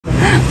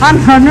On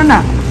गर्नु न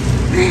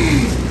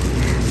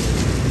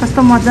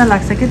कस्तो मजा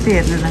लाग्छ के त्यो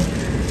हेर्नुलाई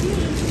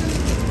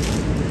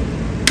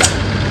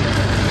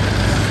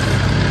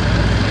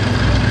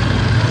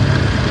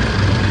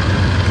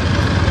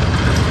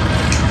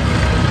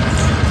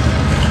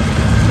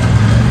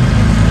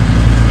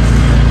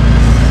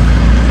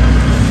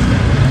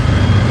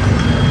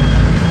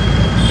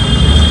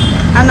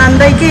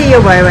आनन्दै के यो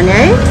भयो भने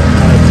है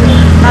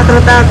नत्र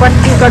त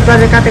कति कट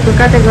गरेर काटेको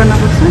गर्न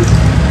पर्छ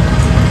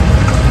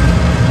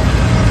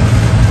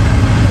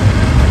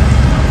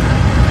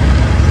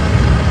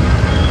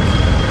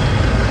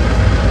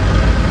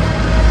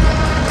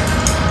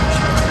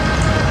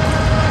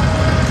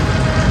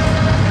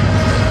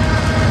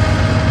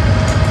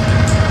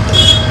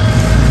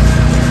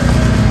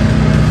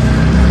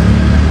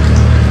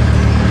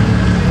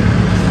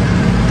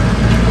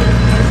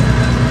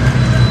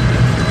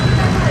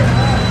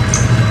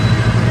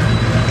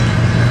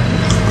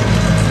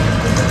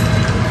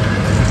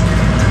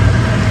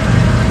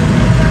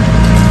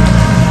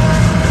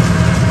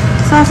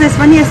ससेज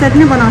पनि यसरी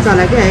नै बनाउँछ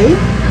होला कि है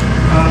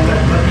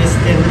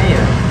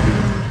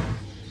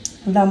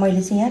ल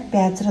मैले चाहिँ यहाँ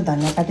प्याज र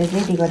धनियाँ काटेर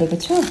रेडी गरेको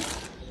छु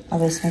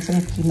अब यसमा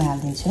चाहिँ म किमा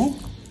हालिदिन्छु है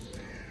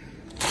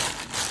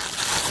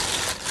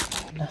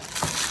ल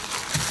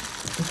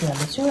यति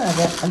हालेछु अब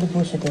अलिक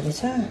बोसो धेरै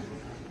छ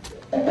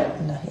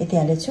ल यति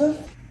हालेछु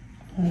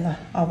ल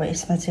अब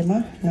यसमा चाहिँ म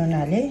नुन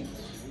हालेँ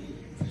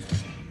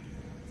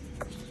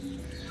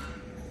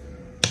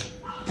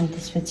अनि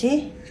त्यसपछि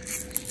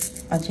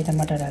अजिना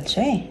मटर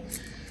हाल्छु है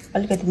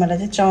अलिकति मलाई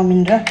चाहिँ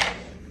चाउमिन र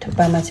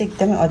थुक्पामा चाहिँ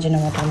एकदमै अजिना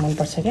मटर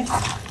मनपर्छ क्या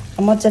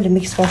मजाले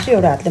मिक्स गर्छु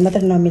एउटा हातले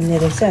मात्रै नमिल्ने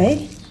रहेछ है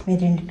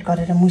मेरिनेट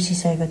गरेर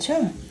मुसिसकेको छु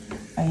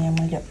अनि यहाँ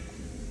मैले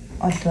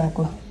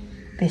अदुवाको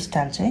पेस्ट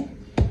हाल्छु है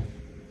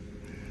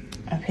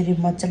फेरि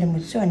मजाले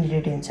मुस्छु अनि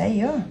रेडी हुन्छ है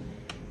यो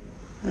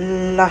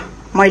ल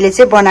मैले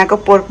चाहिँ बनाएको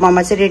पोर्क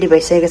मोमो चाहिँ रेडी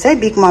भइसकेको छ है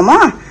बिग मोमो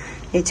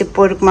यो चाहिँ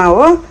पोर्कमा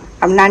हो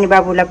अब नानी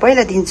बाबुलाई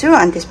पहिला दिन्छु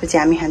अनि त्यसपछि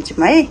हामी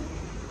खान्छौँ है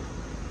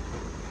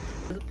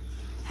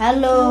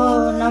हेलो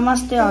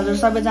नमस्ते हजुर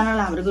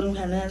सबैजनालाई हाम्रो गुरुङ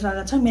फ्यामिलीमा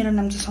स्वागत छ मेरो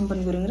नाम चाहिँ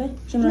सम्पन गुरुङ र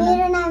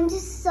मेरो नाम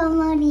चाहिँ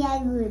समरिया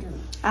गुरुङ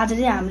आज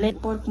चाहिँ हामीले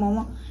पोर्क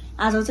मोमो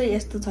आज चाहिँ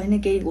यस्तो छैन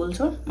केही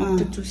गोल्छो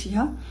त्यो चुसी छ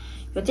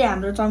यो चाहिँ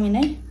हाम्रो चाउमिन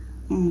है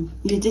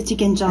यो चाहिँ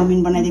चिकन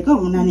चाउमिन बनाइदिएको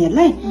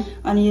नानीहरूलाई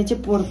अनि यो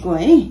चाहिँ पोर्कको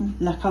है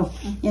ल खाऊ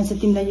यहाँ चाहिँ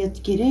तिमीलाई यो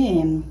के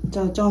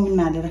अरे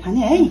चाउमिनमा हालेर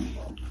खाने है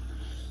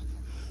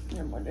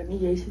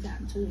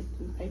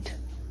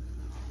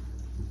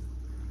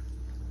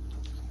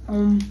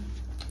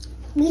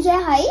मिठो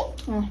है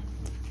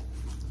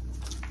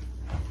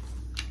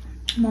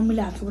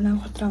मम्मीले हातको बनाएको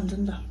खतरा हुन्छ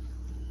नि त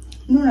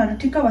नुनहरू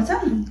ठिक्क भएछ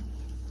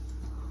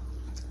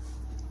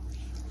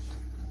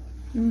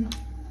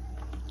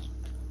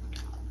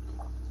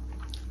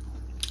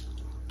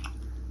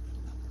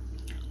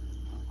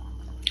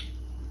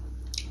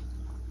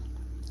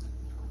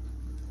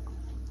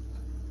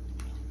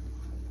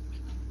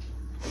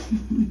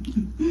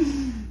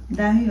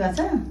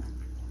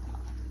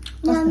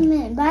दामी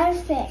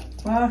भएछ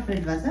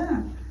पर्फेक्ट भएछ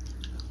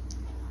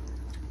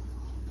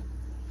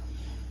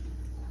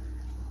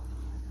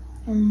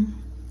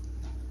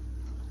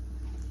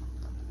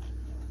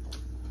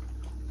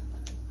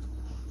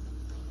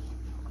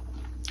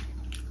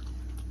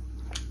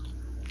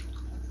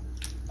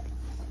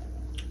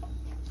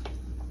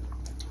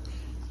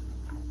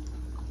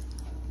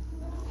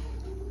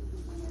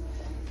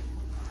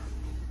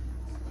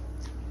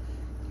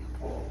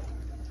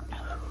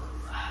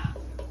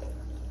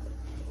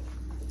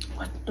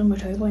कस्तो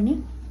मिठो है बहिनी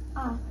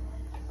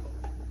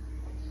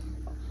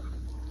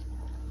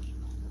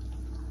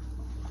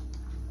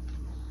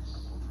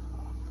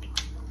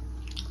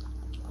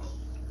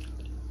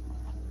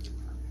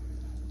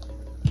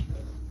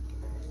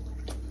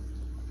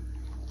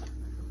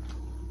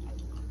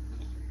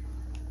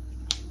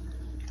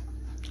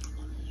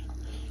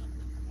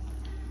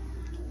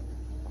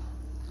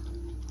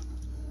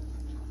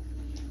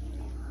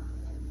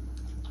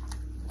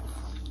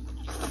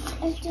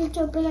यस्तो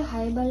चोपेर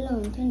खाए बल्ल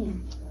हुन्छ नि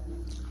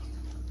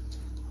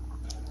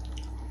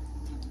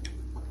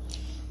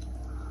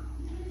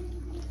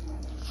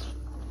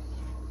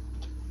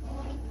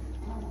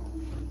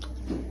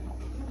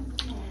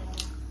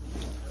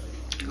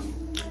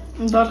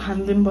दर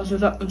खानदिन बसेर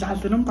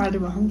झालतिर पनि पार्टी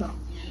भयो नि त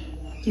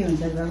के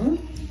हुन्छ बाबु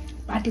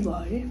पार्टी भयो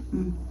अरे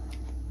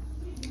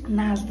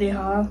नाच्दै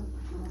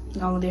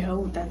गाउँदै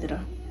उतातिर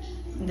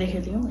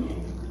देखेको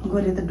थियौँ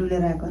गरे त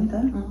डुलेर आएको नि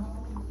त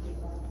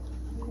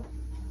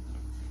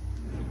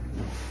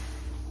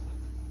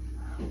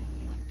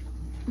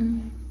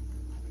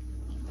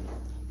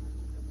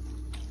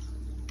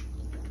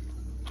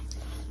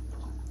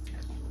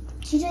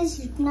छिटो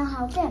छिट्न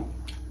खाऊ क्या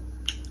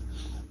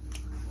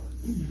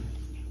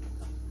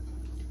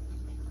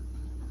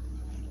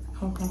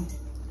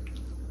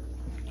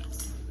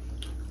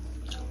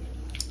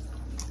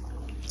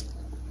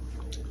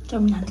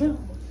चाउमिन हाल्थ्यो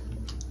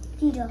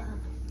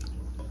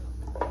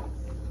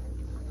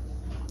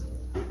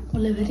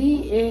उसले फेरि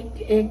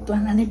एक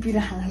दाना नै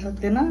पिरा खान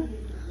सक्दैन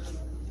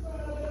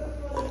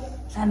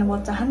सानो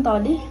बच्चा खान्छ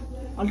अलि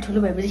ठुलो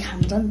भएपछि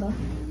खान्छ नि त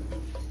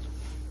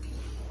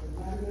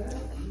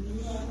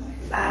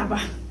बाबा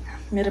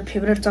मेरो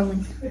फेभरेट चाउमिन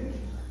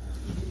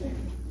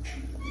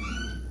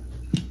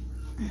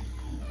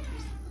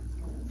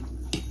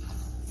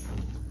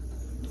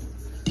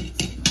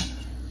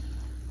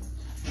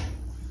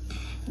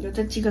यो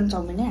चाहिँ चिकन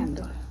चाउमिन है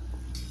हाम्रो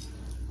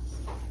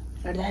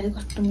हेर्दाखेरि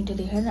कस्तो मिठो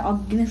देखायो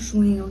अघि नै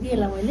सुनेको कि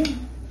यसलाई मैले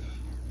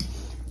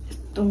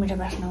यस्तो मिठो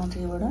बास्ना आउँछ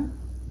योबाट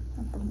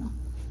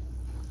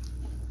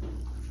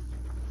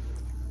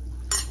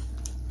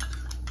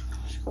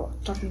यसको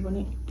चटनी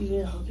पनि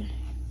पिरै हो कि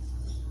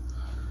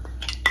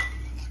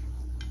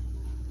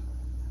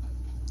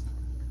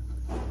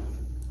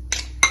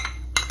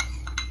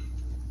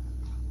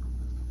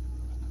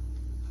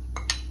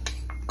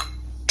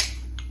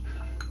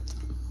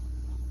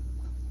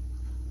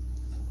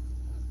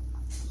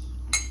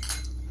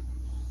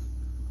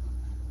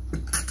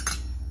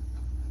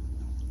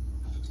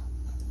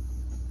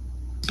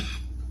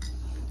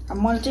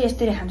मैले चाहिँ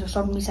यस्तै खान्छु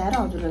सब मिसाएर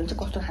हजुरहरूले चाहिँ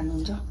कस्तो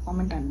खानुहुन्छ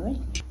कमेन्ट हाल्नु है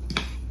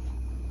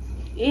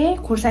ए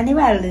खुर्सानी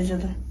पो हाल्दैछ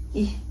त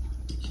ए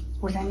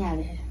खुर्सानी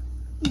हालेछ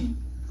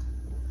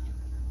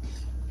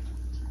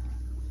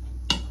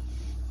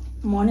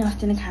म नि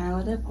अस्ति नै खाना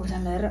गर्दै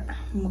खुर्सानी ल्याएर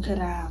मुखे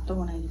रातो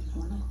बनाइदिन्छु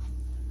मलाई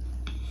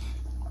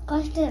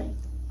कस्तो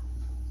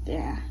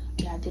त्यहाँ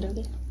बिहातिर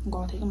के गएको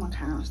थिएँ कि म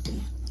खाना अस्ति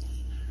नै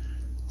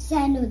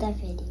सानो हुँदा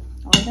फेरि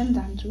अहिले नि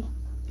जान्छु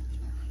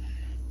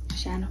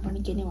सानो पनि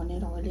के नि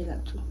भनेर अहिले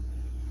जान्छु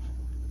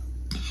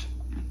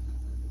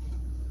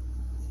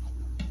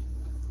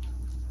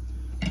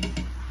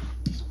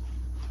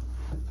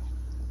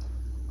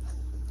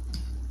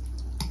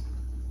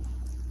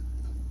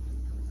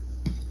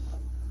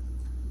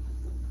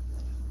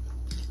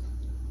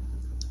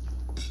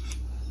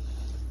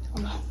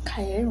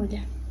खाएँ है मैले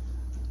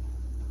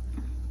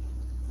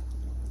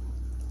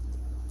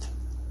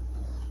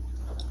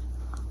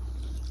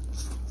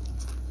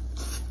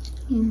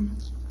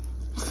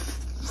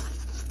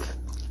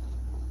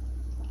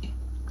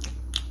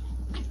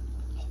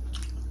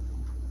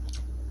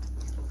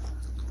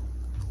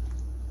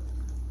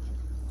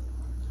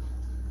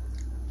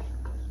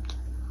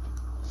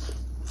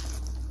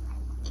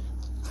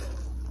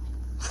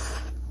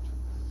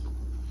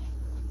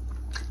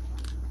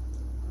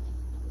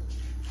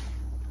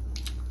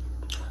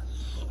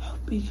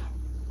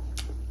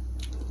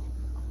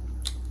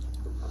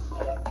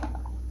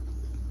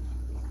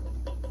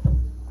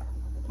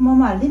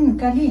मोमो हालिदिनु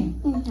काली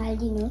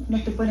हालिदिनु ल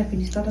त्यो पहिला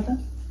फिनिस गर त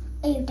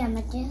एउटा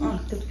मात्रै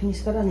त्यो फिनिस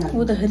गर न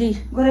ऊ त फेरि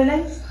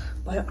गरेलाई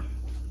भयो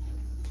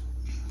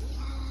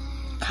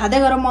खाँदै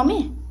गर मम्मी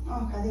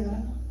खाँदै गर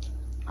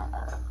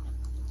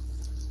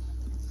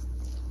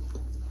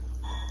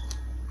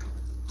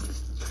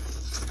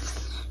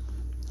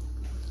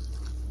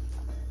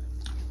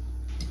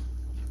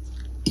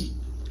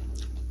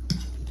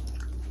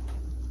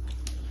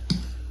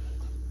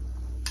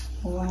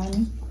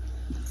One,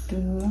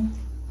 2,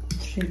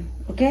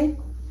 3 ओके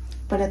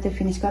पहिला त्यो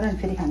फिनिस गर अनि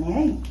फेरि खाने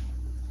है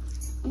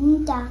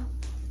हुन्छ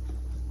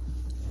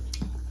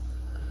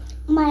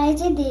मलाई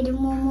चाहिँ धेरै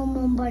मोमो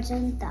मनपर्छ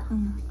नि त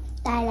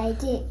ताईलाई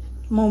चाहिँ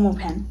मोमो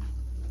फ्यान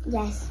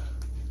यस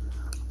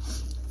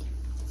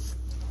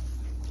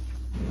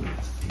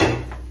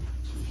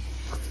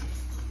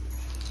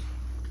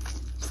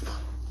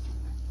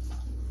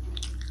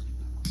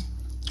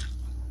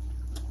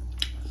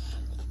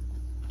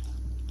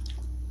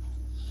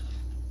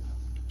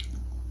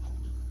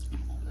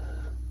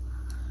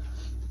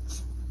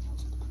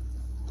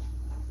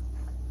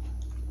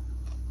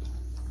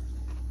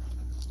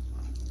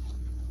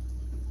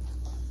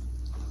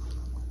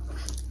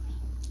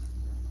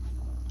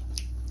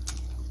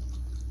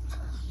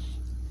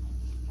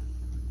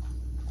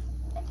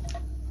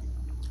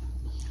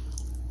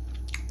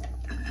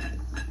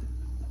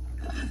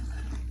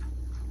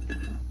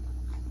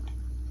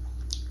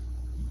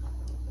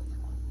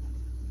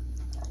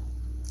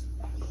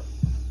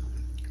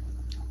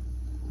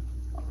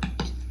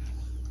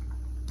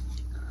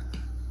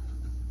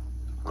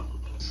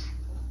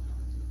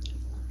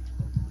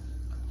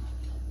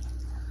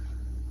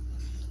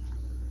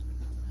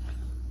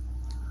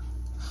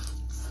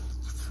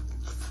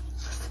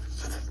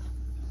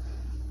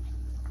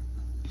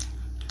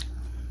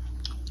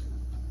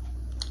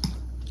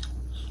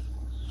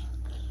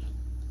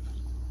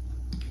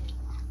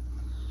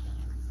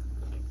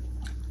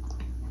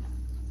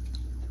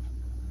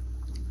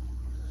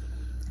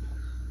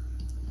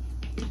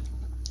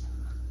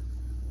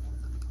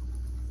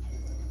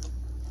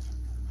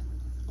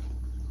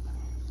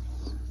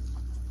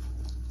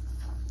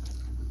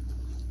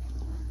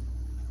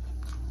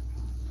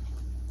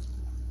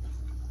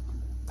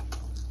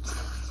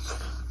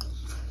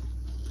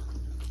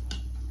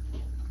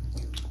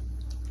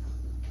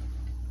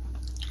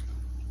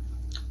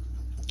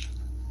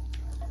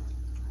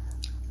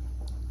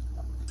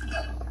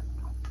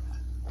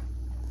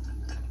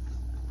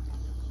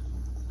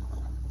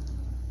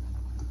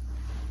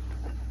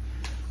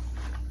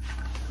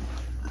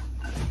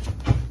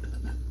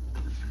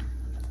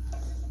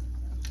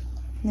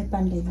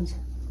नेपाल ल्याइदिन्छ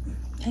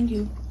thank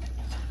you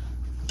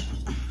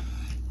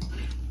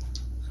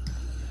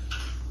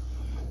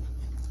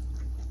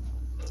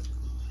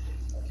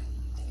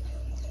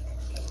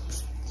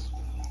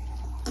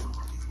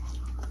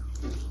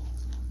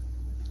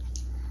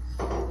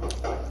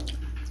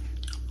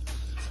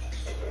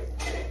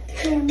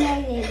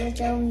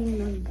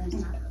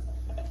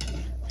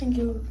thank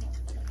you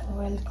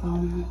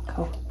welcome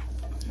खाऊ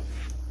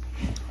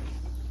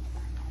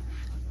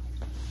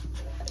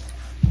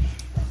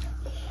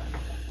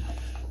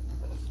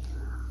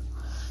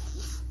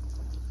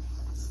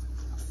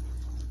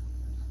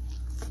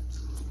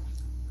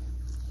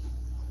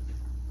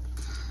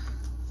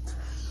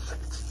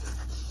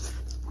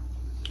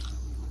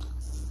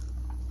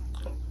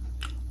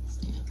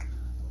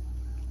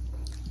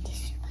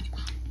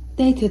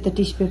त्यही थियो त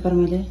टिस्यु पेपर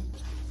मैले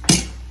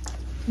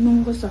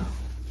नुन कस्तो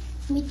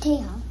मिठै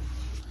हो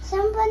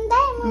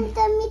सम्बन्धै मन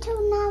त मिठो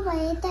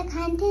नभए त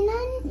खान्थेन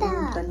नि त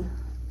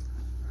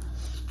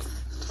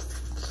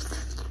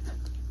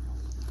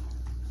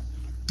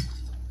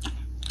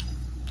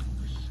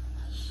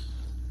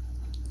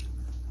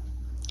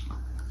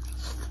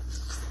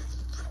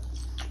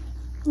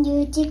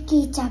यो चाहिँ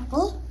केचप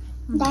हो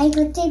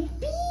दाइको चाहिँ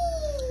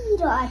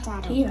पिरो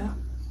अचार हो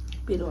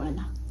पिरो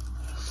होइन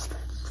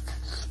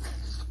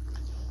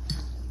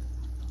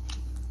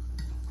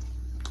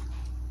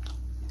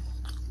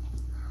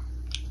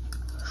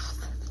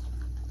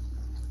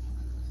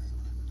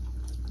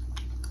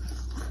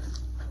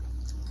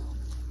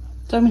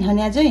चाउमिन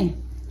खाने अझै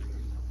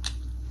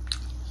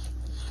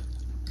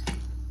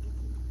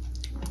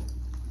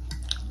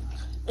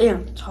ए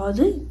छ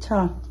अझै छ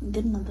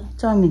दिनु न त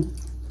चाउमिन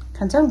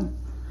खान्छौ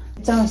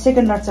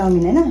सेकेन्ड लट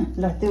चाउमिन होइन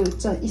ल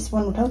त्यो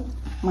स्पुन उठाऊ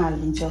म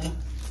हालिदिन्छु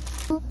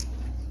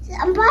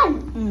अब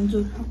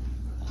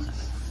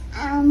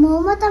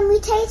मोमो त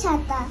मिठै छ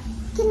त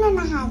किन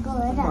नखाएको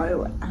हो र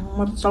म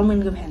त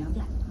चाउमिनको फ्यान हो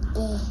क्या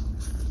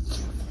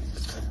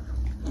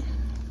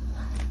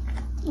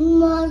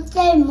म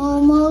चाहिँ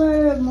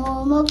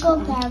मोमोको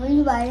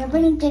फ्यामिली भएर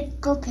पनि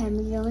केकको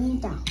फ्यामिली हो नि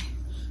त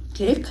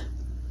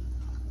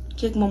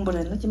केक मन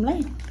परेन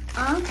तिमीलाई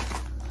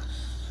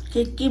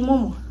केक कि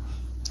मोमो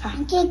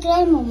केक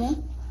र मोमो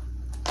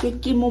केक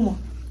कि मोमो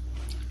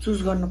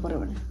चुज गर्नु पर्यो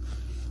भने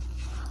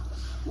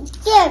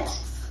केक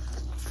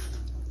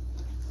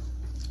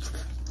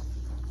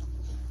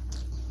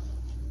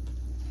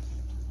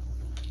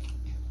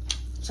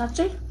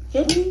साँच्चै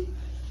केक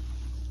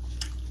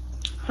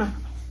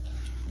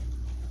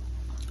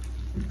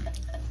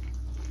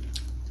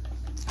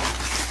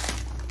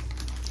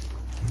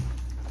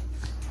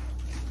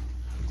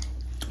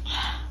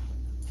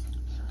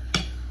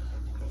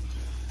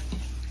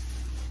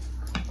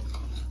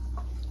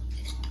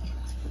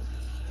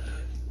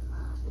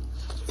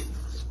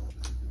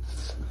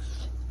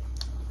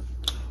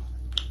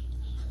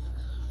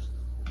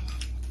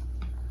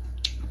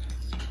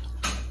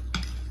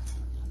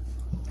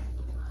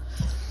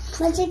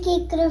म चाहिँ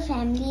केक र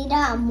फ्यामिली र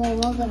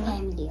मोमोको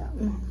फ्यामिली हो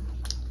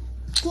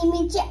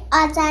तिमी चाहिँ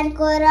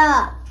अचारको र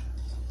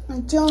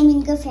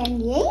चाउमिनको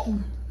फ्यामिली है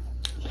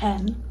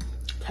फ्यान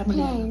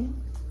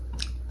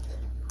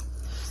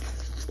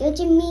यो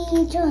चाहिँ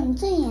मिठो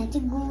हुन्छ यहाँ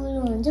चाहिँ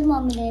गुरु हुन्छ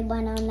मम्मीले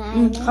बनाउन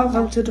आएन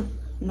खाऊ छिटो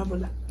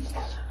नबोला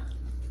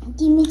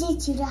तिमी चाहिँ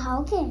छिटो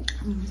खाऊ के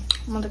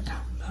म त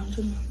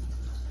खान्छु नि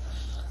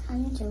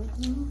खान्छौ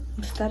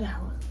बिस्तारै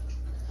खाऊ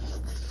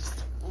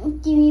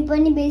तिमी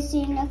पनि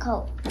बेसी नखाऊ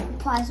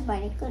फास्ट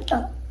भनेको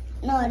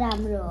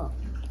नराम्रो हो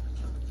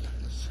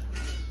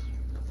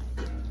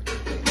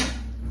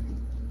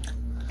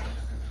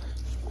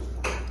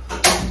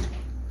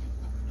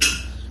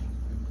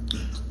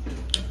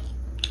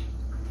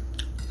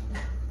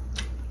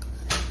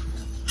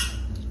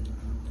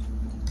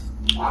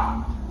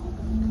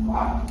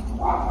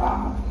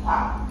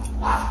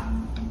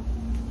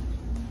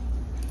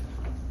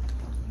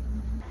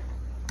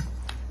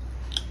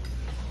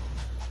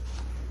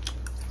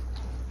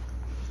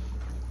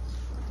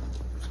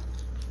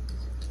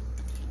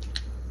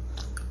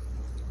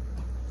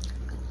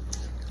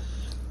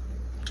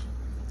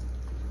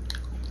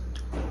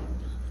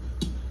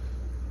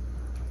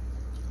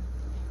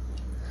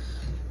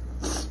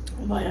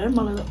भयो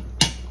मलाई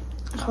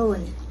खाऊ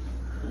भने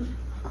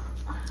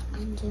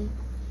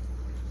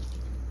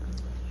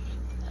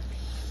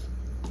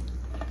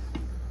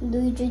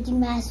दुईचोटि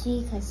मासु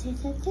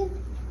खसिसक्यो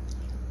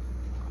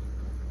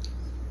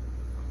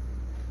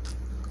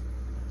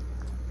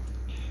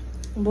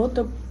बहुत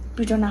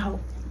पिठो नखाऊ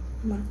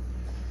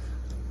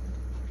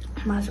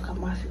मासु खाऊ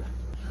मासु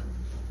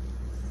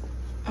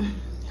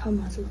खाऊ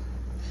मासु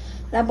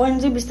ल बहिनी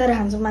चाहिँ बिस्तारै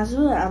खान्छ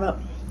मासु अब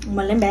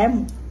मैले पनि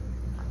भ्याएँ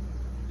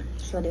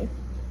सरी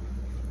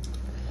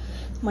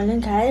मैले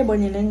पनि खाएँ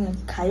बहिनीले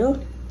पनि खायो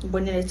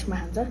बहिनीले एकछिनमा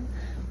खान्छ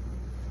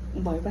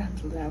भयो पो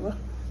खान्छ अब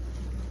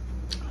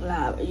ल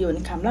यो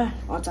पनि खाऊँ ल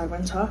अचार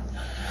पनि छ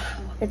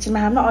एकछिनमा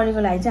खाऊँ ल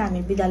अहिलेको लागि चाहिँ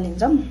हामी बिदा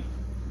लिन्छौँ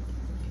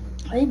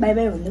है बाई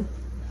बाई भन्नु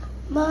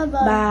by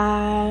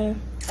by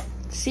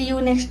C you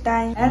next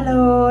time. Hello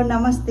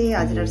नमस्ते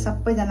हजुरहरू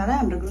सबैजनालाई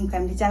हाम्रो ग्रुम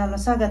फ्यामिली च्यानलमा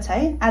स्वागत छ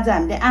है। आज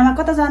हामीले आमा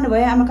कता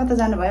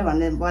जानुभयो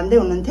भन्दै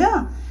हुनुहुन्थ्यो।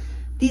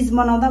 तीज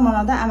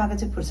मनाउँदा आमाको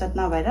चाहिँ फुर्सद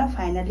नभएर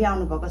फाइनली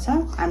आउनुभएको छ।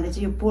 हामीले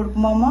चाहिँ यो पोर्क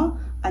मोमो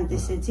अनि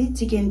त्यसपछि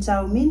चिकन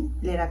चाउमिन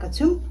लिएर आएको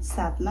छौँ।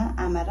 साथमा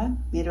आमा र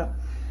मेरो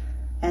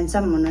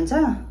ह्यान्डसम हुनुहुन्छ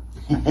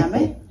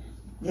आमै,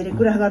 धेरै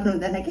कुरा गर्नु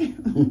हुँदैन कि।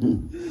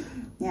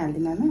 यहाँ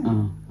हालिदिनु आमा,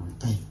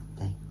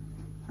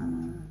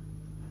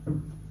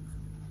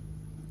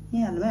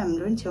 यहाँ हाल्नु भयो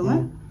हाम्रो पनि छेउमा।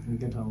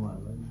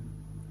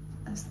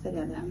 यस्तरी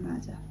हाल्दा हाम्रो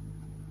आज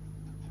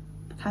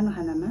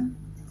खानामा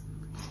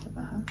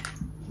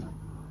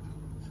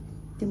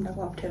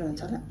तिम्रो अप्ठ्यारो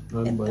हुन्छ होला।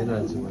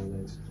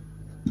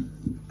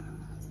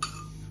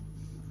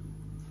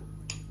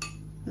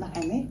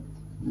 नखाने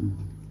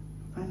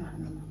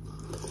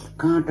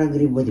काँटा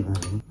गरिबोधी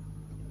भयो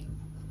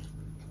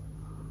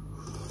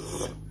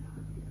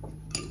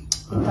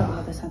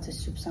तपाईँलाई त साँच्चै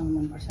सुपसँग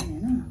मनपर्छ नि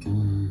होइन।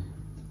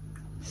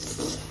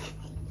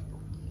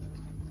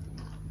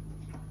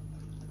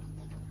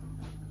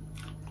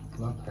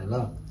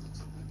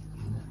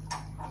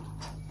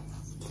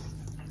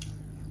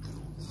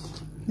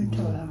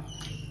 मिठो होला।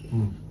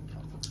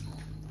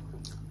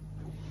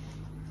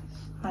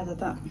 आज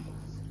त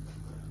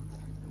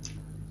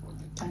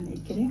पानी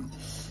के अरे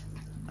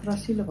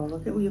रसिलो भएको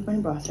कि उयो पनि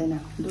भएको छैन,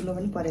 दुलो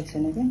पनि परेको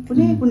छैन कि।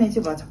 कुनै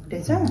चाहिँ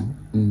भचकुटेछ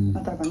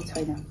नत्र पनि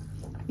छैन।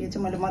 यो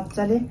चाहिँ मैले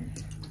मजाले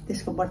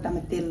त्यसको बट्टामा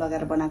तेल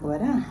लगाएर बनाएको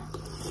भएर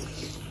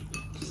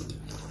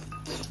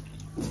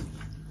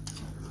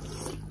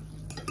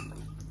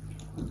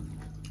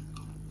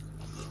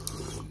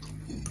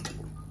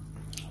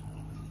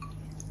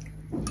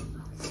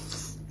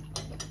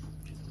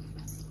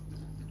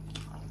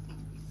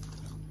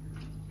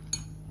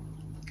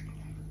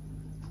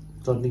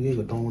चटनी के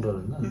टमाटर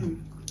होइन,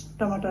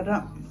 टमाटर र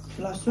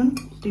लसुन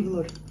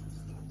टिमुर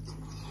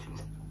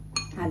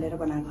हालेर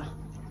बनाएको।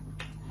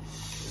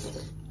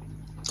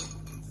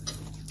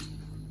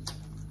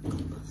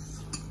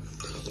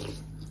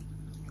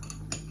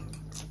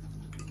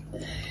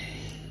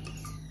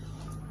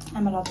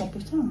 आमालाई अचार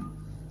पुग्छ?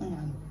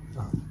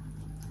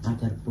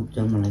 अचार पुग्छ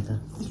मलाई त।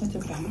 यसमा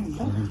चाहिँ हाल्नु नि त।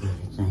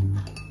 चाहिन्न।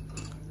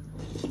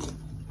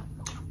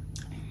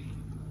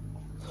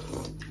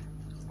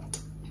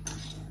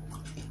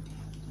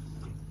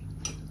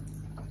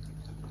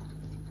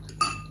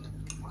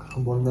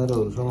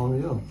 बनमेरोहरू समाउने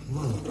यो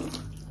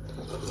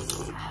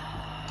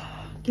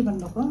के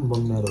भन्नुभएको?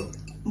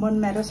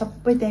 बनमेरो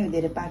सबै त्यहीँ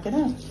धेरै पाकेर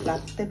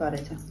लात्तै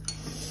भएछ,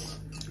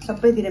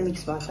 सबैतिर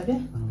मिक्स भएको छ क्या।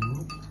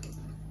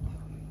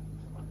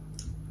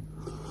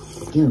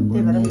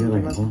 त्यही भएर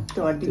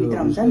त्यो हड्डीभित्र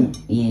हुन्छ नि।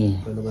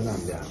 पहिला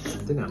हामीले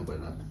हाल्थ्यो नि,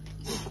 पहिला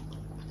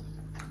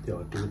त्यो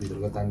हड्डीको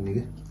भित्रको तान्ने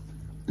कि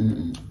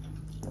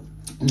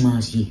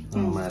मासी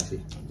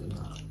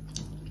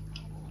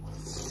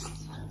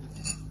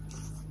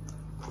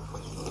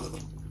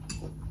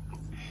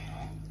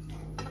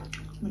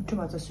मिठो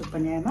भन्छ सुप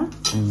पनि आमा।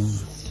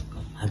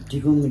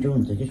 हड्डीको मिठो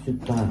हुन्छ कि सुप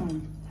त।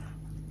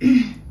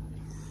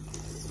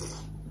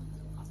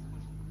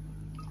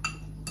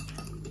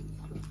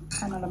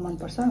 आमालाई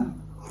मनपर्छ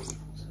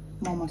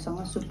मोमोसँग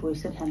सुप हो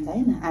यसरी खाँदा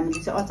होइन। हामीले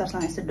चाहिँ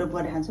अचारसँग यसरी डोब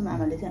गरेर खान्छौँ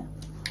आमाले चाहिँ।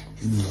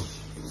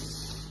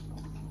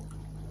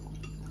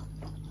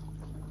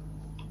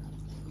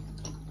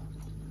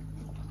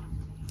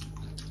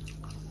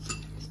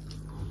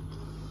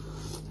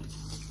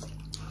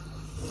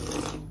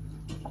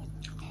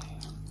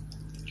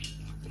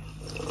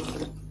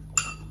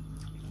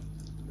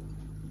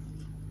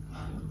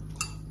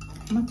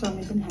 म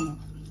चाउमिन पनि खानु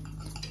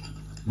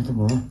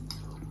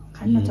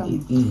खान्न चाउमिन।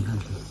 तिमी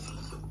खान्छ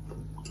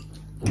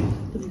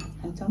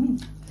चाउमिन?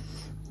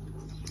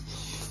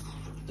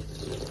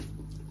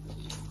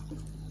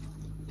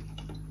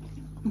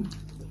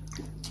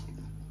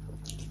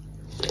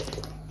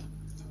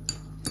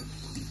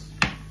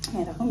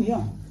 यहाँ राखौँ यो।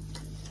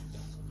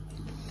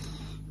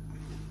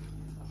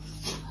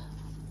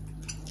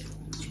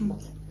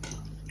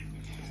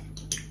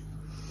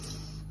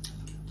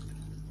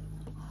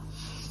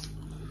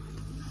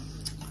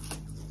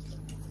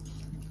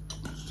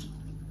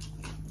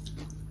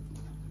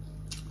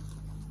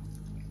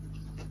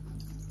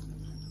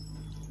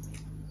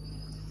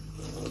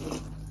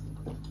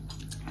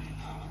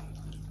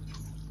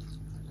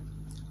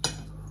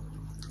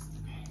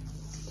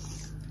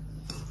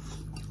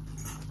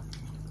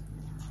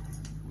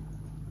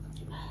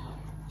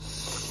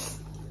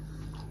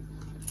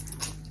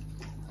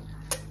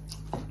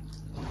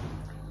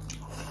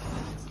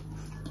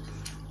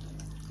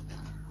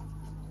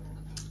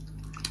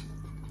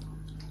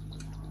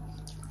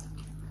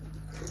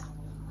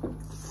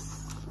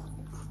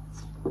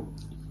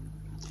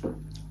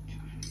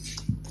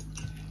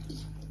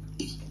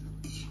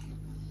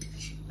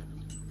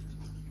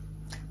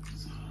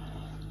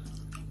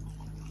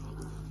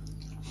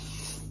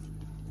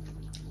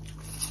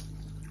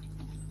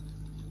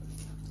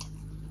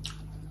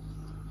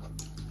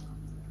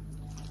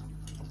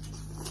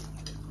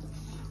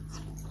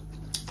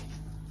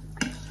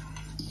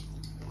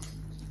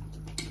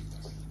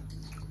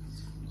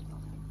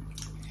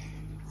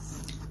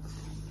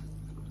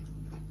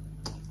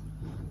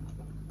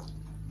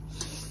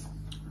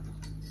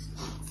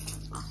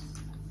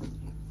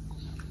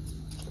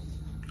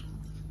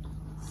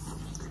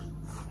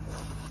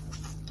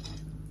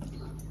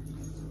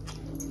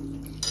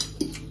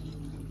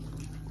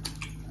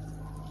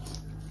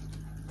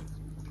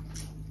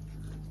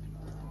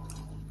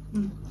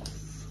 यत्रो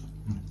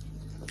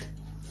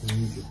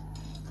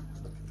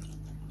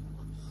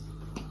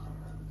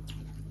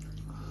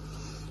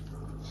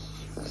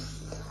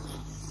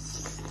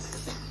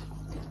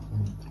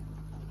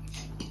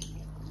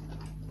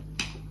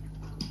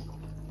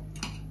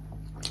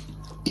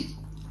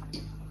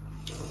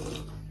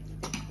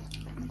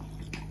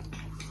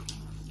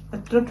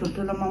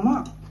ठुल्ठुलो मोमो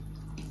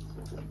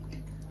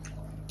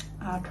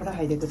 8वटा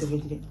खाइदिएको त्यो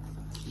केटीले।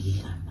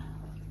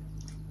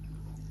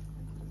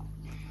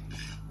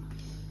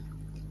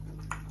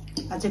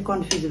 अझै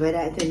कन्फ्युज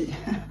भइरहेको थियो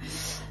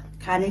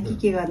खाने कि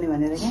के गर्ने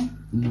भनेर क्या।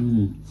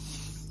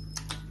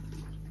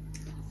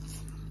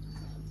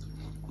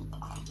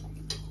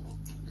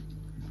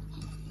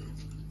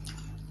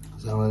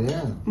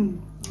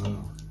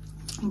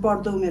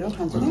 बढ्दो उमेर हो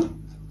खान्छ नि,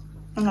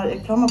 उनीहरू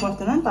एक ठाउँमा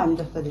बस्दैन नि त हामी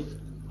जस्तै।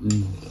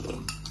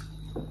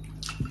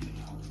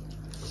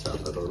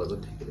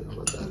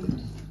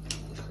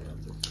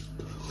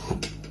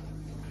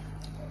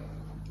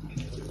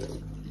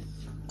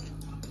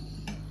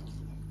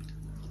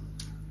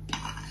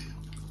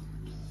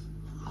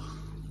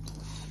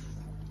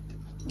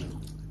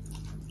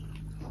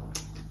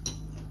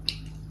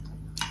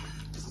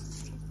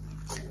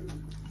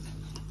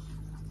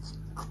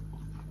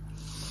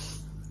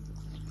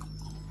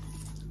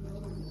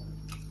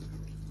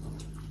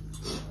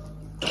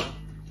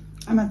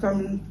 आमा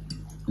चाउमिन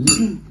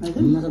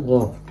मतलब वो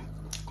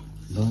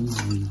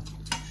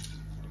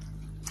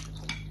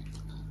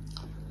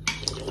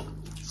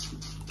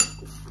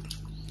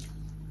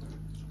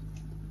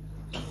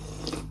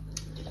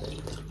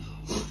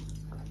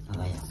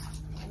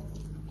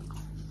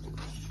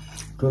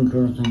टोन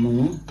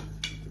सम्ममा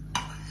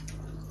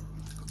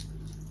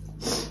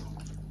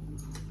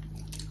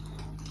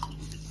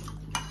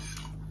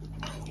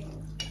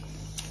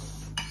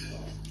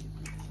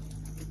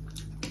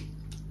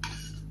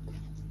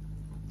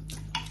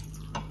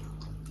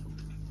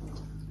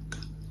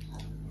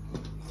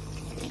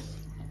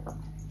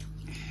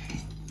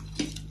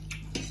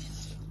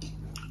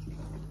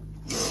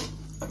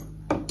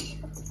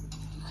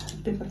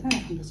पेपर कहाँ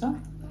राख्नुपर्छ?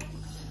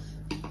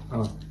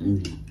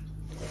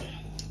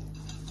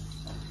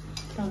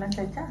 तँलाई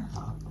चाहिन्छ?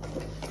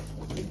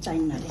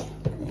 चाहिन्न अरे।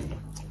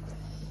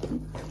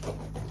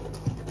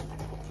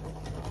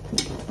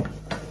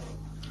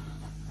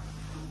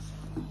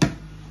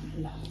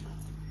 ल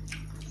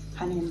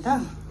खाने नि त?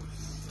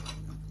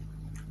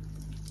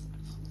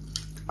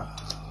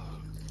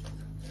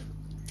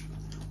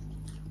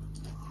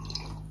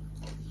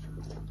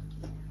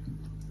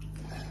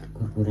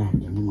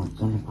 कुराहरूले नि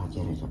मजाले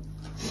पाकेर छ।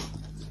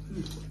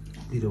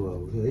 पिरो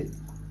भएको है।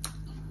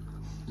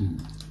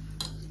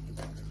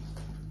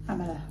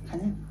 आमालाई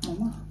खाने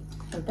मोमो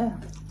एउटा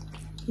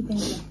कि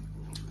त्यही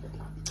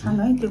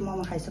खानु है, त्यो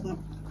मोमो खाइसक्नु।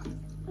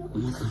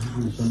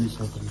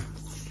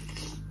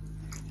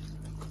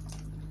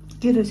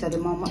 के रहेछ अरे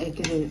मोमो?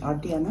 के अरे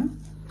हड्डीमा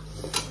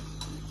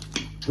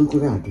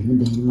कुकुरा हड्डी नि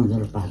बेसी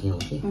मजाले पाकेको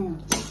कि।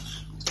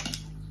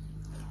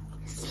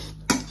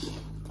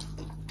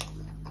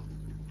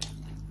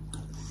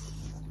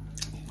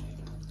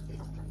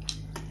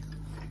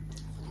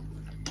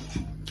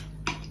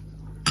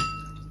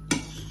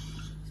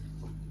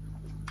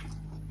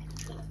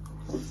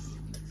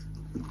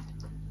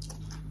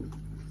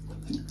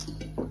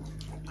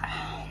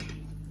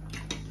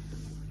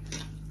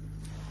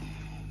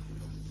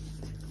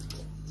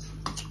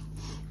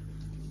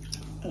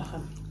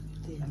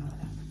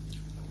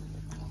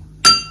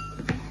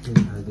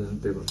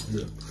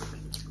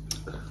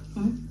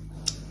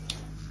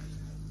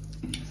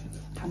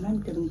 खाना नि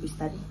त्यो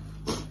बिस्तारै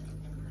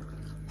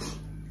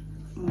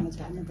मोमो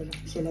चाहिँ हाल्नु पर्छ,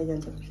 सेलाइ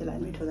जान्छ, सेलाइ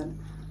मिठो जान्छ।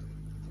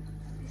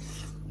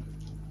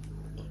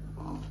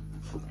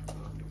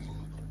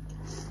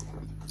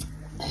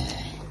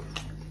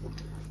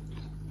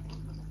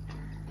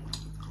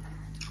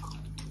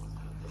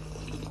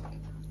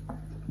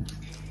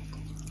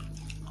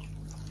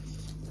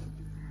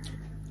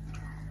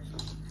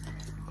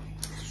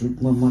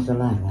 सुपमा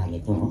मसलाहरू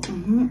हालेको हो?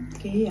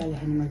 केही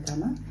हालेन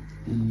मजामा।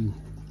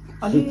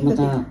 सुपमा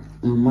त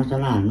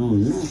मसला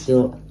हाल्नुहुन्न, त्यो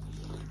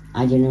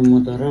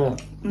आजिनोमोटो र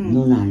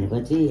नुन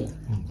हालेपछि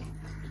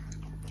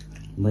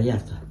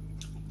भइहाल्छ।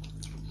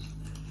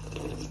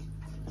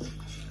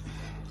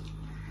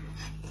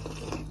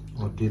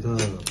 हड्डी त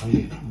अलि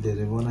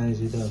धेरै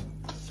बनाएपछि त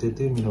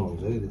त्यतै मिठो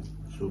हुन्छ है त्यो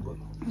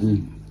सुपहरू।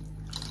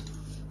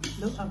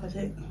 लु अब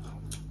चाहिँ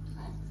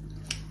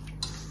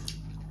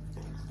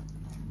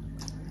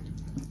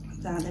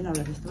जाँदैन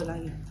होला जस्तो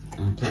लाग्यो।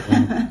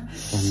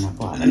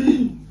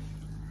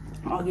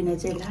 अघि नै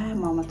चाहिँ ला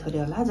मोमो थोरै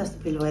होला जस्तो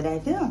फिल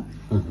भइरहेको थियो।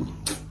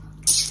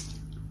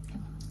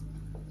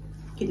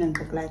 किनभने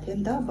भोक लागेको थियो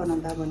नि त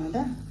बनाउँदा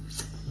बनाउँदा।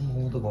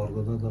 त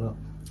घरको त तर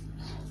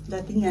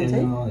जति पनि जान्छ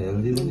है,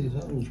 हेल्दी पनि छ,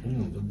 उस पनि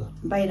हुन्छ नि त।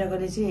 बाहिरको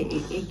चाहिँ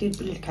 1-2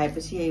 प्लेट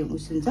खाएपछि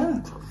उस हुन्छ,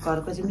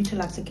 घरको चाहिँ मिठो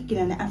लाग्छ कि,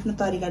 किनभने आफ्नो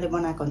तरिकाले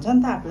बनाएको हुन्छ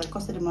नि त, आफूलाई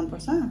कसरी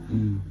मनपर्छ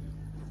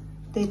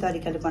त्यही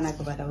तरिकाले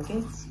बनाएको भएर हो कि।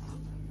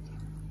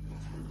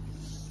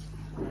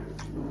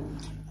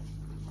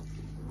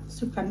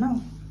 सुप खान्न?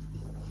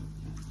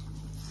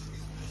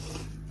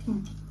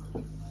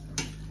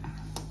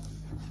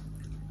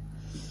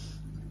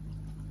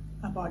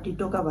 अब हड्डी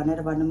टोका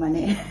भनेर भनौँ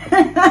भने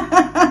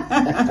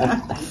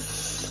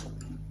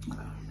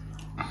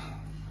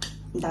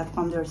दाँत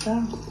कमजोर छ।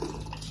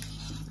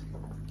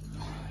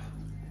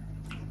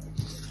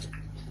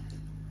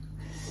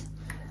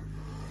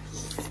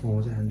 मोमो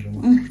चाहिँ खान्छु म।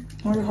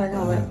 म चाहिँ खानु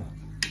अब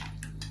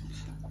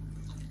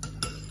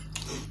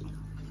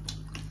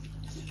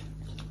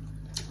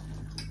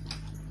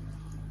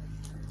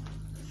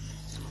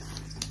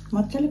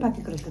मजाले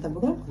पाकेको रहेछ त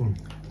बुढो।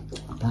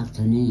 पाक्छ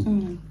नि।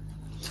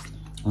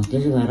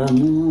 त्यसो भएर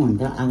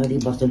मोमोभन्दा अगाडि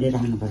बस्तुले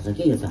राख्नुपर्छ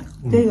कि यो त।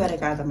 त्यही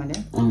गरेको आज मैले।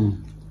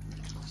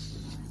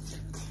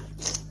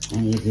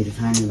 अनि फेरि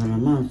खाने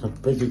बेलामा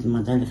सबै चिज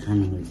मजाले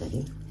खानु मिल्छ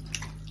कि।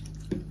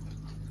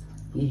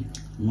 ए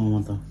मोमो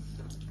त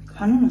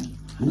खानु न।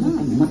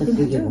 म त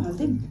पुगेको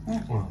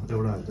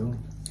एउटा हाल्छु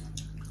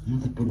म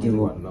त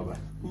पुगेको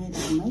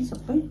है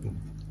सबै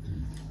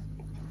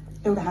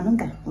एउटा खानु नि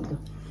त उठ्यो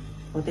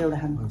हो त एउटा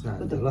खानु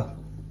उठ्यो ल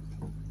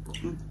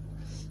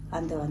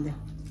हान्थ्यो हान्थ्यो।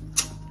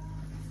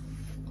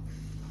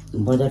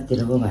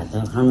 बजारतिरको भए त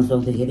खानु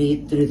सक्दाखेरि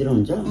यत्रो यत्रो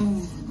हुन्छ।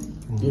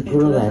 यो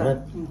ठुलो भएर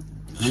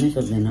खानै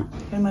सक्दैन।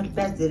 फेरि मैले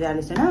प्याज धेरै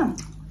हालेको छैन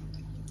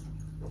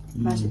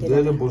मासु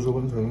धेरै बोसो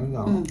पनि छैन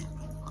नि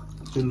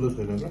चिल्लो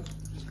छैन क्या।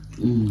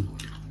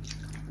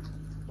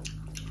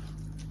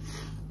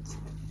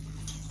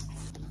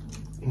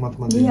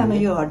 आमा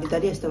यो हड्डी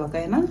तरी यस्तो भएको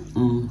होइन।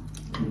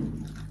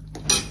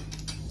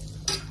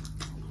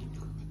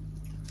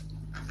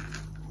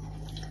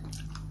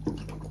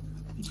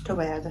 मिठो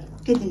भयो आज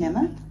के दिने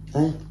आमा?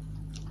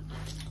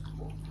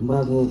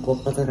 बाबु कोक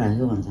कता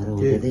राख्यो भन्छ र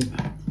हुँदै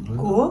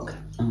कोक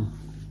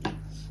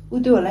उ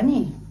त्यो होला नि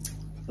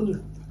उ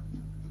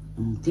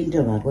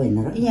 3टा भएको होइन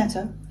र यहाँ छ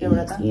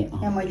एउटा त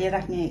यहाँ मैले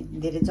राख्ने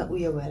धेरै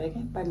उयो भएर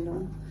क्या पानी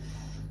ल्याउनु।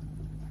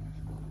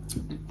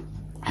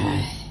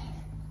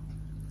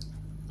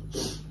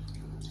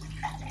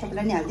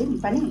 तपाईँलाई नि हालिदिउँ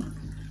पानी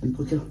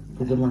पुग्यो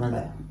पुग्यो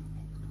मलाई।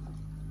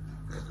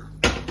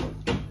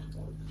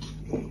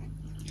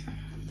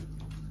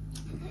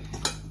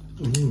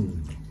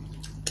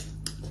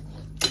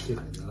 के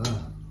खान्छ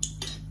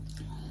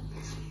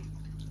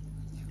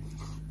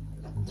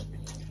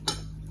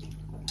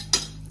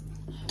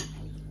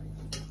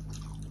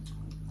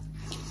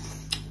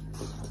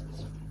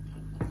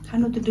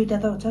खानु त्यो दुइटा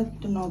त हुन्छ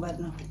त्यो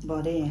नबार्नु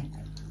भरे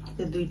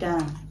त्यो दुइटा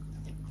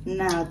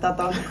ना त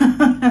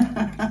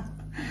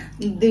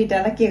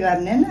दुइटालाई के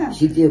गर्ने न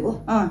सिद्धिएको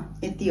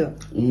यति हो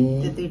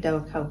त्यो दुइटा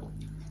खाऊ।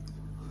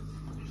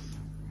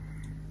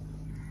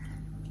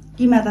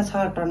 किमा त छ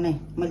टन्नै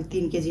मैले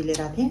 3 केजी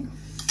लिएर आएको थिएँ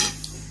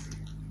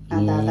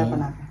आधा आधा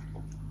बनाएको।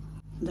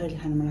 जहिले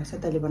खानु मन लाग्छ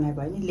तैँले बनायो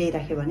भने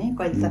ल्याइराख्यो भने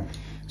कहिले त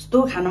यस्तो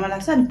खानु मन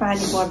लाग्छ अनि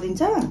पानी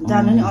परिदिन्छ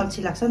जानु नि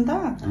अल्छी लाग्छ नि त।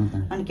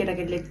 अनि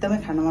केटाकेटीले एकदमै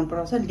खानु मन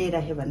पराउँछ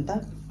ल्याइराख्यो भने त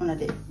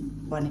उनीहरूले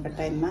भनेको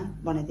टाइममा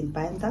बनाइदिनु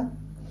पायो नि त।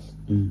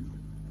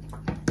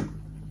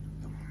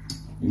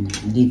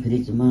 डिप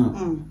फ्रिजमा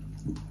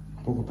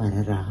पोको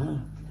पारेर राख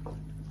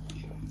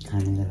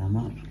खाने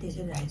बेलामा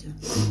त्यसरी राखेछु।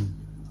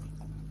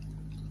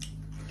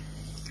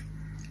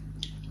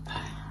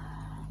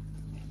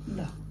 ल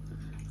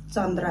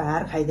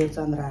चन्द्रहार खाइदियो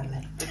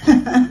चन्द्रहारलाई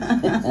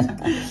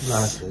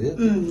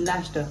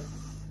लास्ट हो।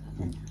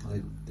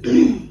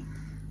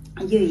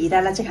 यो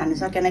हिरालाई चाहिँ खानु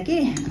सकेन कि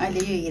अहिले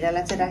यो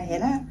हिरालाई चाहिँ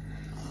राखेर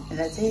र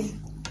चाहिँ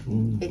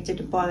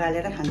एकचोटि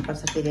पगालेर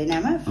खानुपर्छ फेरि होइन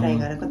आमा फ्राई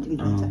गरेर कति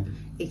मिठो हुन्छ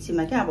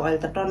एकछिनमा क्या। अब अहिले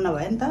त टन्न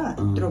भयो नि त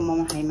यत्रो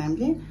मोमो खायौँ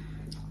हामीले।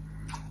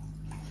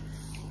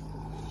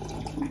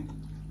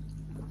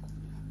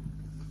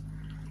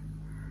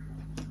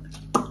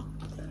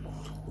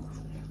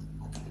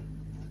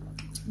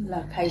 ल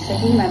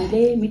खाइसक्यौँ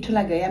हामीले। मिठो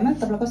लाग्यो है आमा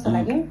तपाईँलाई कस्तो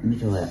लाग्यो?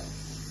 मिठो भयो।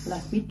 ल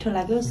मिठो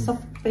लाग्यो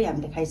सबै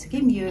हामीले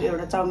खाइसक्यौँ। यो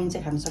एउटा चाउमिन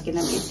चाहिँ खानु सकेन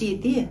यति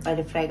यति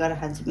अहिले फ्राई गरेर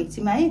खान्छु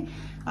मिक्सीमा है।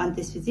 अनि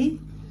त्यसपछि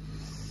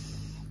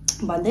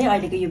भन्दै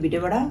अहिलेको यो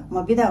भिडियोबाट म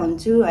बिदा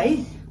हुन्छु है।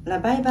 ल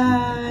बाई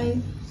बाई।